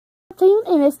Neptune,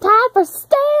 and it's time for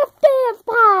staff dance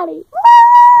party.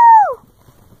 Woo!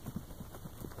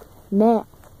 Now,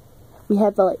 we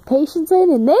have to let patients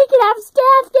in, and they can have a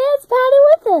staff dance party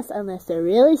with us, unless they're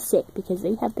really sick, because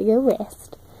they have to go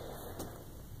rest.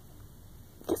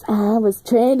 Because I was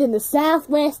trained in the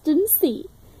Southwestern Sea.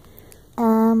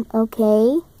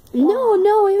 Okay.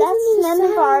 No, it That's was none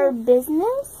of our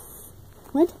business.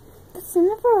 What? That's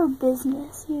none of our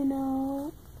business, you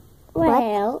know.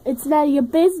 Well, it's none of your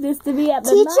business to be at the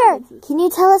Teacher, mines. can you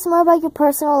tell us more about your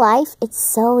personal life? It's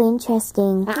so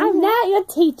interesting. I'm not your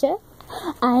teacher.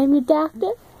 I'm your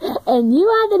doctor, and you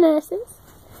are the nurses.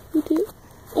 You too.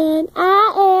 And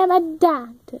I am a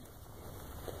doctor.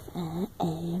 I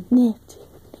am Neptune.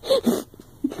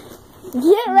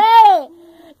 Get ready!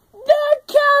 They're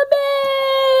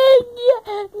coming!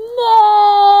 No!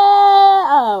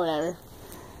 Oh, whatever.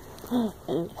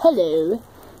 Hello.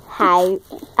 Hi.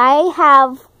 I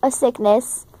have a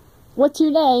sickness. What's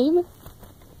your name?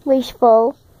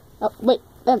 Wishful. Oh, wait.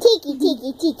 Tiki.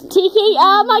 Tiki,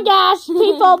 oh my gosh,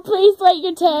 people, please wait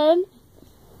your turn.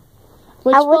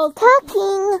 I was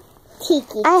talking.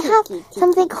 Tiki. I have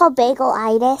something called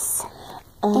bagelitis.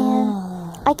 And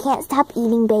I can't stop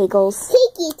eating bagels.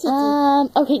 Tiki.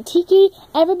 Okay, Tiki,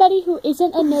 everybody who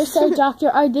isn't a nurse or a doctor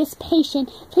or this patient,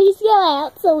 please go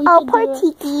out so we can poor do it.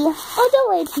 Tiki. Oh, don't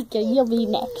worry, Tiki, you'll be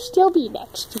next. You'll be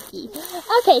next, Tiki.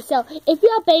 Okay, so if you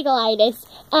have bagelitis,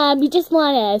 you just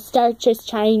want to start just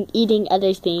trying eating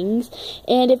other things.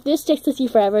 And if this sticks with you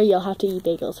forever, you'll have to eat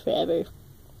bagels forever.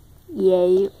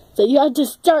 Yay. So you have to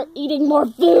start eating more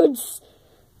foods.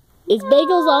 Is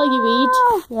bagels all you eat?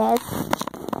 Yes.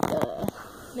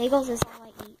 Bagels is all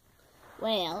I eat.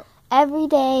 Well, every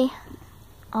day,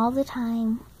 all the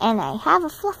time, and I have a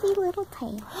fluffy little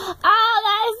tail. Oh,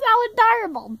 that is so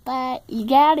adorable. But you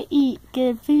gotta eat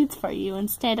good foods for you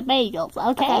instead of bagels,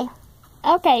 okay?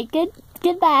 Okay,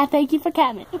 goodbye. Thank you for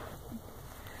coming.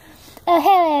 Oh,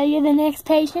 hello, you're the next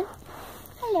patient?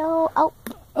 Hello. Oh.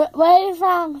 What is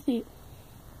wrong with you?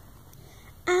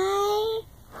 I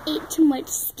ate too much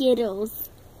Skittles.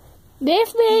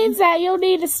 This means that you'll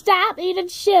need to stop eating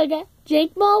sugar,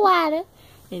 drink more water,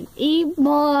 and eat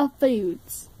more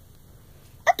foods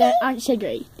that aren't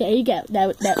sugary. There you go.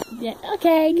 Yeah.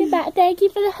 Okay, goodbye. Thank you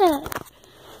for the hug.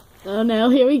 Oh no,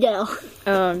 here we go.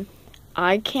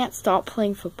 I can't stop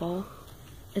playing football.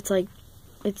 I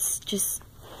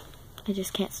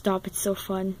just can't stop. It's so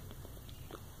fun.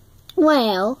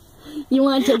 Well, you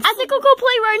want to take... I think I'll go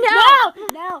play right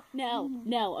now.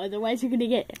 No. Otherwise, you're going to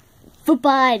get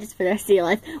footballitis for the rest of your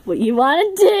life. What you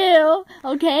want to do,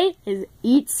 okay, is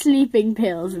eat sleeping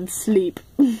pills and sleep.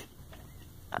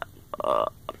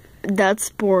 That's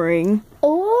boring.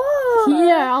 Oh.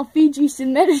 Here, I'll feed you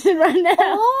some medicine right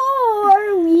now.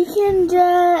 Or he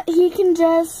can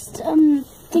just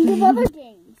think of other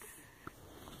things.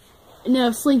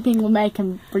 No, sleeping will make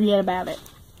him forget about it.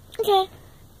 Okay.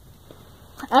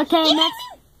 Okay, next.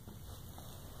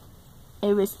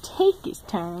 It was Tiki's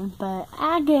turn, but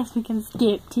I guess we can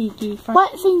skip Tiki.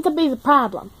 What seems to be the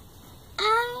problem?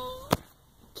 I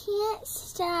can't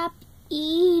stop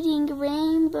eating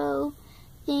rainbow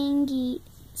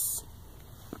thingies.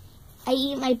 I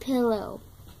eat my pillow.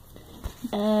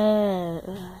 Well.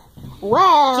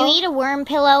 Do you eat a worm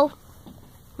pillow?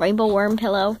 Rainbow worm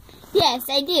pillow. Yes,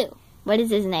 I do. What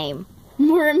is his name?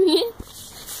 Wormy.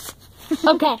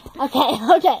 Okay.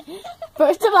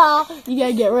 First of all, you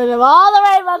gotta get rid of all the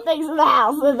rainbow things in the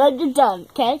house, and then you're done,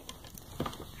 okay?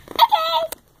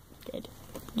 Okay.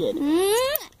 Good.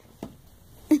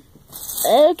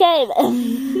 Okay,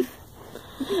 then.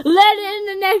 Let in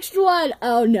the next one.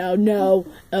 Oh, no.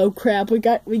 Oh, crap. We.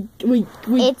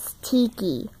 It's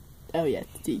Tiki. Oh, yeah,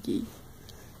 it's Tiki.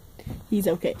 He's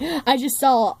okay. I just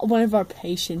saw one of our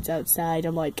patients outside.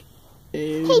 I'm like, oh,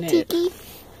 Hey, no. Tiki.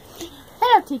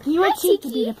 Hello, Tiki. What seems to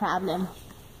Tiki. be the problem?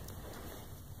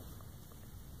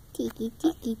 Tiki.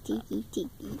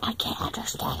 I can't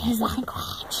understand his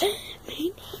language.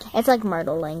 It's like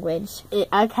Myrtle language.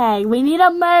 Okay, we need a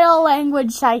Myrtle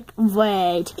language. Wait.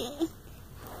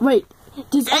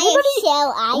 Does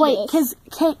everybody?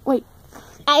 Wait.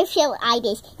 I have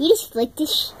shell-itis. You just like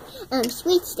this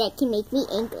sweets that can make me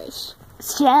English.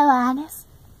 Shell-itis?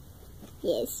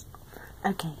 Yes.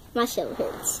 Okay. My shell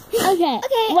hurts. Okay.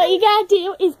 What you gotta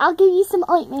do is I'll give you some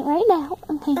ointment right now.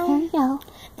 Okay, here you go.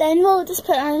 Then we'll just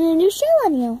put on a new shell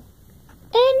on you.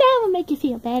 And that will make you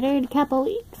feel better in a couple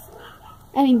weeks.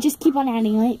 I mean, just keep on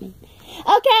adding ointment.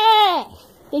 Okay.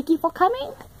 Thank you for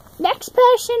coming. Next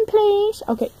person, please.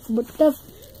 Okay. What the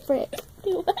frick?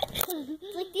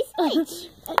 Like this much.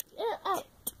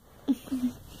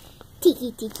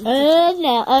 Tiki.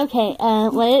 No, okay.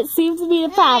 What seems to be the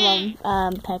problem,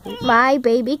 Pepper? My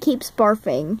baby keeps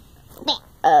barfing.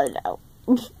 Oh no.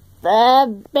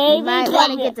 Baby, You might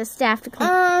want to get the staff to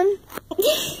come.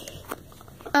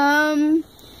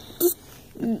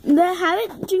 Have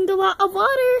it drink a lot of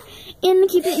water and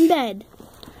keep it in bed.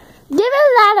 give her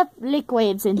a lot of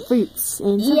liquids and fruits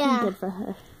and something Yeah. good for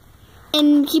her.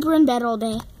 And keep her in bed all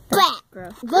day.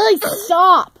 Gross. Lily,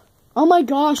 stop! Oh my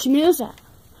gosh, you missed that.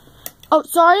 Oh,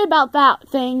 sorry about that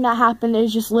thing that happened.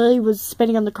 It's just Lily was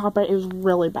spitting on the carpet. It was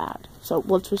really bad. So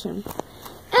let's resume.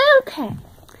 Okay.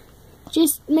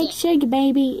 Just make sure your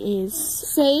baby is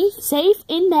safe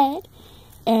in bed,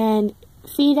 and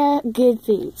feed her good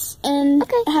foods. And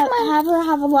have her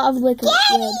have a lot of liquid.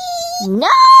 No!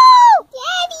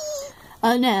 Daddy!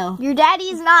 Oh no. Your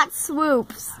daddy's not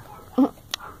Swoops.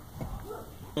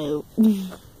 Oh.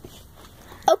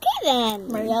 Okay then,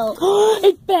 Myrtle.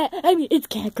 It's bad. I mean, it's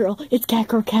Cat Girl. It's Cat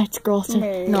Girl. Cat Girl.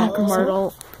 No,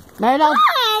 Myrtle. Myrtle.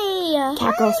 Hi!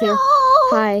 Cat Girl's here.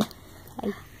 Hi.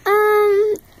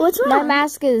 What's My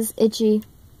mask is itchy.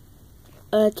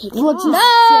 Let's just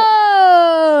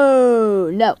No!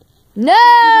 No. No!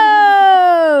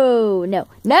 No.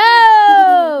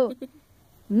 No!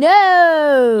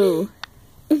 No!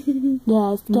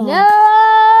 Yes, No!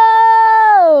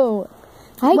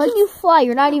 How can you fly?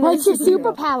 You're not even What's your a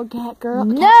superhero. superpower, Cat Girl?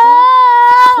 No!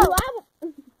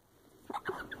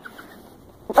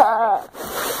 I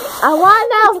want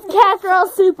now Cat Girl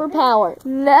superpower.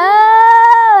 No!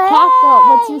 Cat Girl,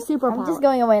 what's your superpower? I'm just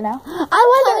going away now.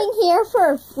 I'm coming here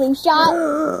for a flu shot.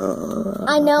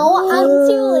 I know I'm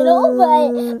too little,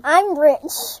 but I'm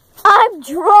rich. I'm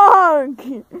drunk!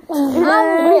 I'm rich.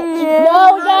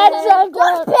 No, that's a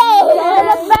good Get a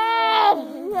bed.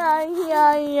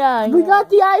 We got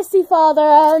the icy father.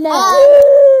 Oh no.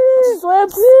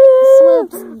 Swoops.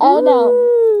 Oh no.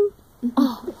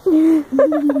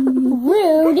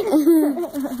 Rude.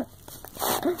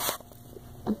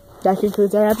 That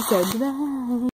concludes our episode. Goodbye.